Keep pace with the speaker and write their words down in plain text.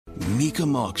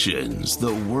Mecum Auctions,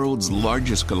 the world's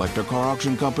largest collector car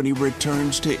auction company,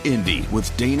 returns to Indy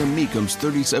with Dana Mecum's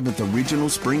 37th Regional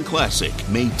Spring Classic,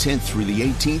 May 10th through the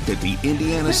 18th at the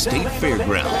Indiana State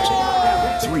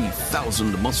Fairgrounds.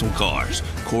 3,000 muscle cars,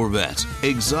 Corvettes,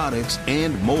 exotics,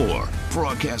 and more.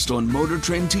 Broadcast on Motor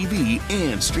Trend TV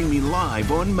and streaming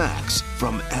live on Max.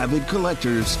 From avid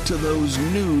collectors to those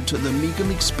new to the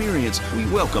Mecum experience, we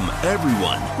welcome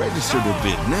everyone. Register to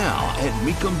bid now at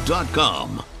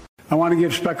Mecum.com. I want to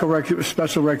give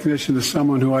special recognition to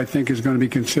someone who I think is going to be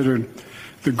considered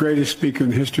the greatest speaker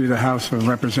in the history of the House of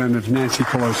Representatives, Nancy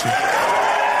Pelosi.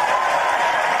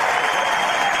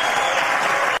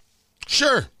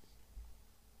 Sure.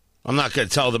 I'm not going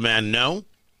to tell the man no.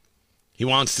 He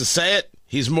wants to say it.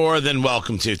 He's more than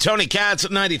welcome to. Tony Katz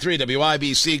at 93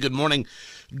 WIBC. Good morning.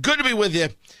 Good to be with you.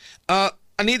 I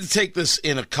need to take this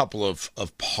in a couple of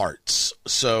parts.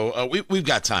 So we've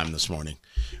got time this morning.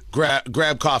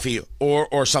 Grab coffee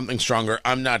or something stronger.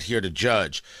 I'm not here to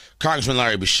judge. Congressman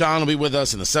Larry Bucshon will be with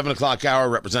us in the 7 o'clock hour.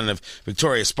 Representative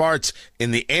Victoria Spartz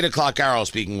in the 8 o'clock hour.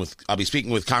 I'll be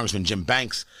speaking with Congressman Jim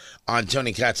Banks on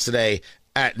Tony Katz today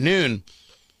at noon.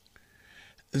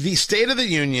 The State of the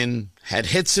Union had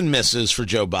hits and misses for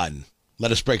Joe Biden.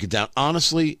 Let us break it down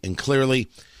honestly and clearly.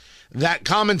 That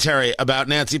commentary about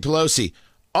Nancy Pelosi.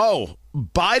 Oh,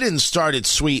 Biden started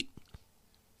sweet.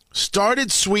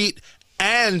 Started sweet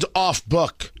and off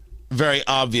book, very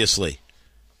obviously.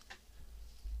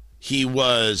 He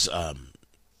was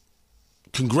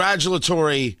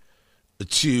congratulatory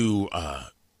to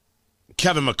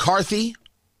Kevin McCarthy.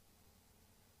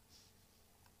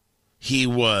 He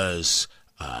was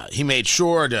he made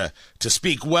sure to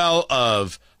speak well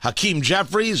of Hakeem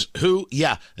Jeffries, who,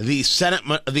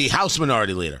 the House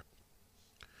Minority Leader.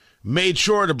 Made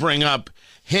sure to bring up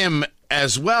him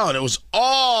as well, and it was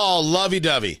all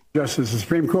lovey-dovey. Justice of the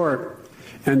Supreme Court,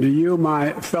 and to you,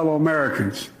 my fellow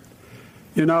Americans,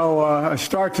 I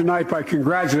start tonight by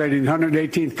congratulating the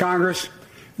 118th Congress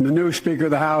and the new Speaker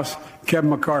of the House, Kevin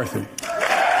McCarthy.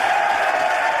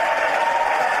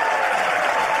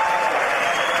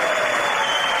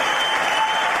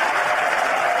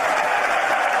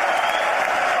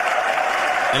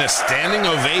 And a standing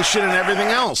ovation and everything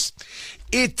else.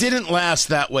 It didn't last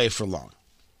that way for long.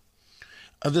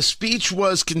 The speech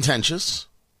was contentious.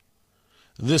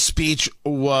 The speech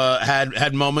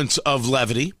had moments of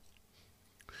levity.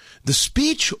 The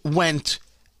speech went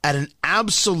at an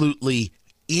absolutely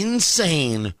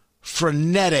insane,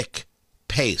 frenetic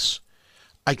pace.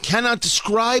 I cannot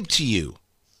describe to you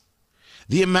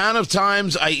the amount of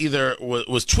times I either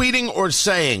was tweeting or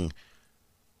saying,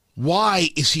 why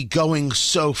is he going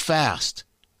so fast?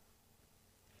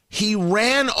 He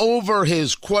ran over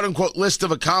his quote-unquote list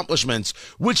of accomplishments,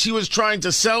 which he was trying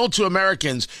to sell to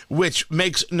Americans, which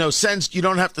makes no sense. You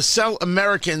don't have to sell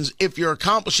Americans if you're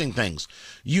accomplishing things.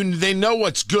 They know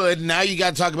what's good. Now you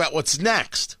got to talk about what's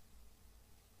next.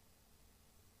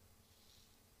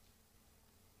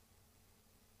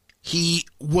 He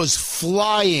was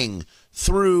flying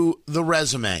through the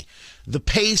resume. The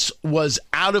pace was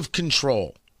out of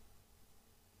control.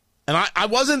 And I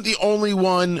wasn't the only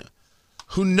one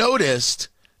who noticed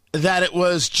that it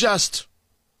was just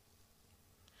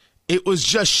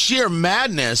sheer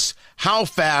madness how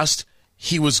fast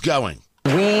he was going.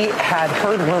 We had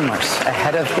heard rumors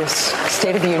ahead of this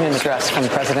State of the Union address from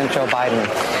President Joe Biden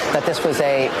that this was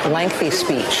a lengthy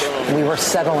speech. We were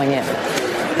settling in.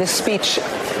 This speech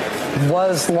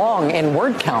was long in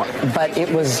word count, but it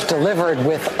was delivered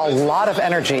with a lot of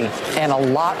energy and a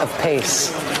lot of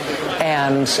pace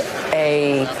and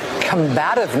a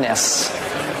combativeness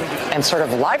and sort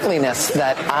of liveliness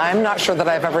that I'm not sure that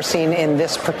I've ever seen in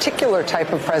this particular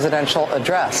type of presidential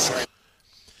address.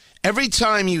 Every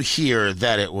time you hear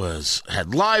that it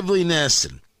had liveliness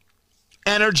and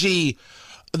energy,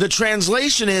 the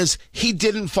translation is he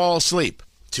didn't fall asleep.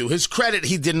 To his credit,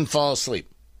 he didn't fall asleep.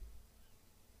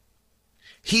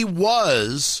 He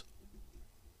was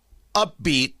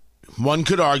upbeat, one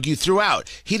could argue, throughout.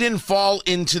 He didn't fall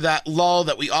into that lull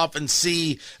that we often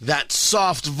see, that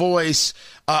soft voice,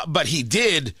 but he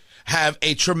did have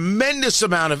a tremendous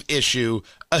amount of issue,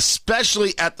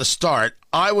 especially at the start,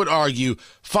 I would argue,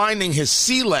 finding his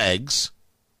sea legs,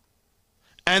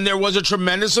 and there was a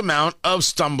tremendous amount of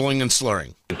stumbling and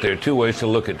slurring. There are two ways to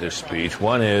look at this speech.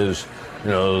 One is,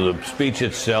 the speech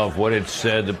itself, what it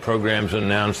said, the programs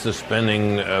announced, the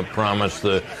spending promise,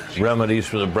 the remedies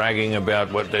for the bragging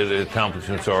about what the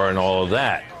accomplishments are and all of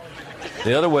that.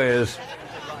 The other way is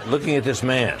looking at this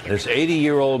man, this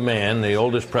 80-year-old man, the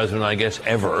oldest president, I guess,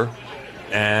 ever,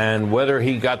 and whether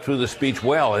he got through the speech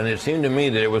well. And it seemed to me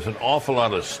that there was an awful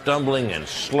lot of stumbling and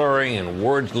slurring and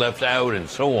words left out and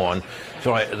so on.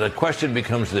 So the question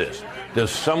becomes this. Does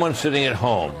someone sitting at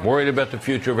home, worried about the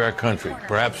future of our country,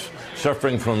 perhaps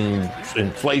suffering from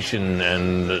inflation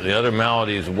and the other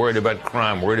maladies, worried about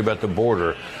crime, worried about the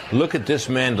border, look at this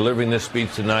man delivering this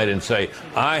speech tonight and say,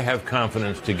 I have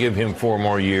confidence to give him 4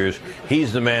 more years.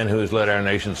 He's the man who has led our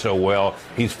nation so well.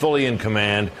 He's fully in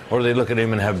command. Or do they look at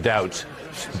him and have doubts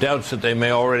that they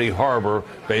may already harbor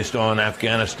based on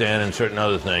Afghanistan and certain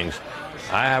other things?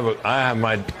 I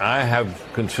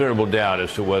have considerable doubt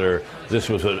as to whether this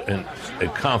was a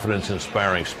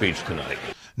confidence-inspiring speech tonight.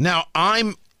 Now,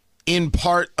 I'm in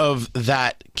part of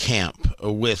that camp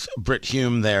with Brit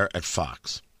Hume there at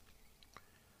Fox.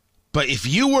 But if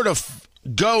you were to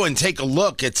go and take a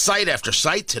look at site after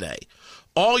site today,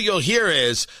 all you'll hear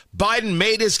is Biden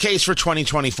made his case for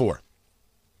 2024.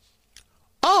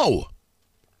 Oh,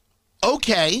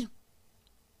 okay.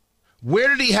 Where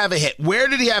did he have a hit? Where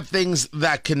did he have things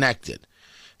that connected?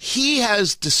 He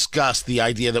has discussed the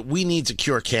idea that we need to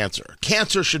cure cancer.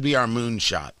 Cancer should be our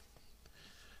moonshot.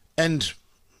 And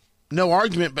no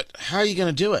argument, but how are you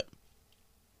going to do it?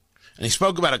 And he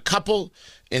spoke about a couple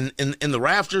in the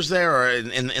rafters there, or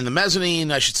in the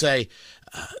mezzanine, I should say,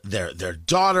 their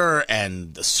daughter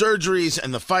and the surgeries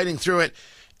and the fighting through it.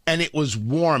 And it was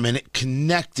warm and it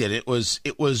connected. It was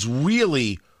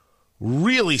really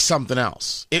something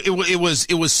else.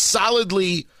 It was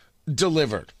solidly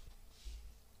delivered.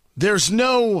 There's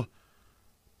no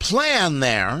plan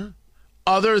there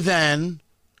other than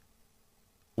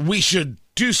we should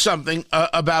do something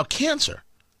about cancer.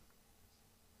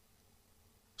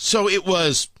 So it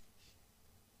was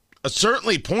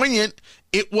certainly poignant.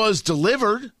 It was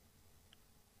delivered,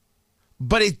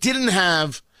 but it didn't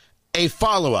have a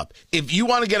follow-up. If you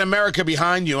want to get America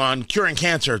behind you on curing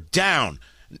cancer, down.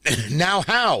 Now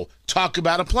how? Talk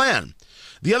about a plan.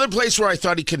 The other place where I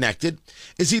thought he connected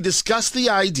is he discussed the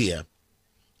idea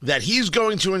that he's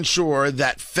going to ensure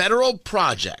that federal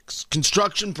projects,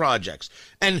 construction projects,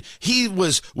 and he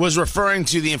was referring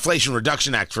to the Inflation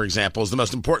Reduction Act, for example, as the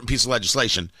most important piece of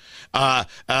legislation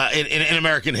in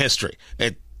American history.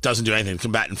 It doesn't do anything to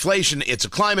combat inflation. It's a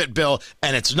climate bill,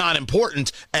 and it's not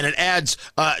important, and it adds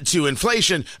to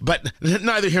inflation, but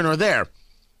neither here nor there.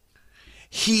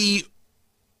 He,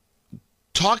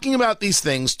 talking about these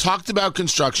things, talked about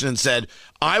construction and said,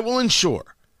 I will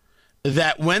ensure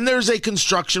that when there's a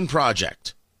construction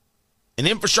project, an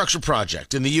infrastructure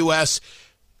project in the U.S.,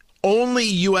 only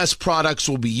U.S. products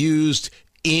will be used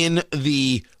in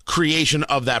the creation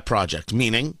of that project,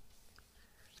 meaning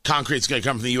concrete's going to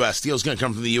come from the U.S., steel's going to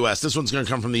come from the U.S., this one's going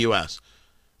to come from the U.S.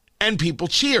 And people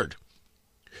cheered.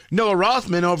 Noah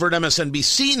Rothman over at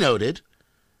MSNBC noted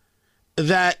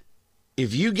that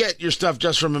if you get your stuff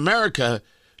just from America,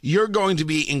 you're going to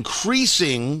be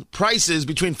increasing prices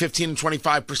between 15 and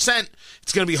 25%.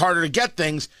 It's going to be harder to get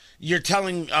things. You're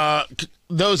telling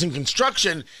those in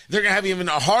construction they're going to have even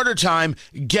a harder time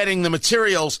getting the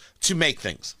materials to make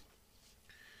things.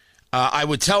 I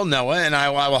would tell Noah, and I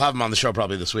will have him on the show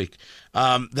probably this week,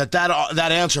 that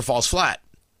answer falls flat.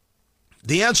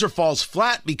 The answer falls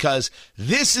flat because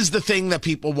this is the thing that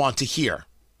people want to hear.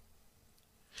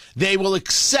 They will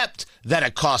accept that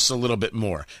it costs a little bit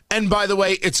more. And by the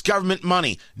way, it's government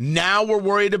money. Now we're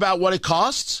worried about what it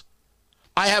costs?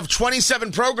 I have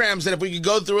 27 programs that if we could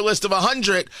go through a list of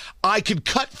 100, I could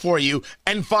cut for you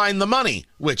and find the money,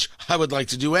 which I would like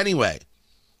to do anyway.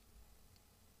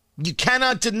 You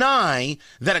cannot deny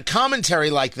that a commentary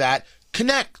like that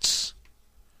connects,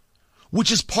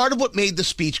 which is part of what made the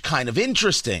speech kind of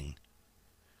interesting.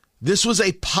 This was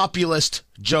a populist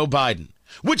Joe Biden,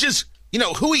 which is,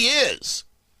 who he is.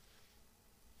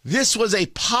 This was a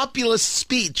populist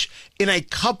speech in a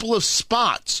couple of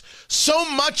spots, so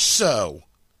much so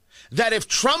that if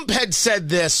Trump had said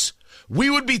this, we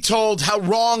would be told how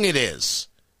wrong it is.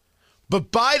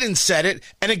 But Biden said it,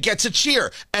 and it gets a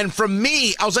cheer. And from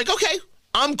me, I was like, okay,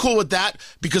 I'm cool with that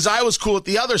because I was cool with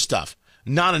the other stuff.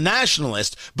 Not a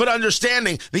nationalist, but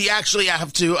understanding that you actually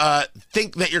have to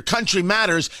think that your country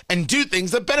matters and do things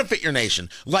that benefit your nation.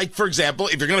 Like, for example,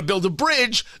 if you're going to build a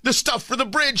bridge, the stuff for the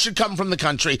bridge should come from the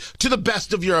country to the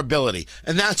best of your ability.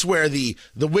 And that's where the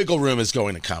wiggle room is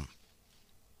going to come.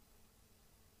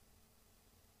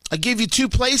 I gave you 2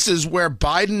 places where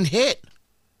Biden hit,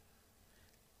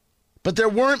 but there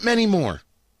weren't many more.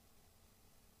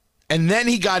 And then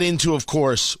he got into, of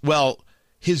course,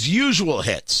 his usual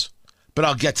hits. But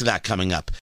I'll get to that coming up.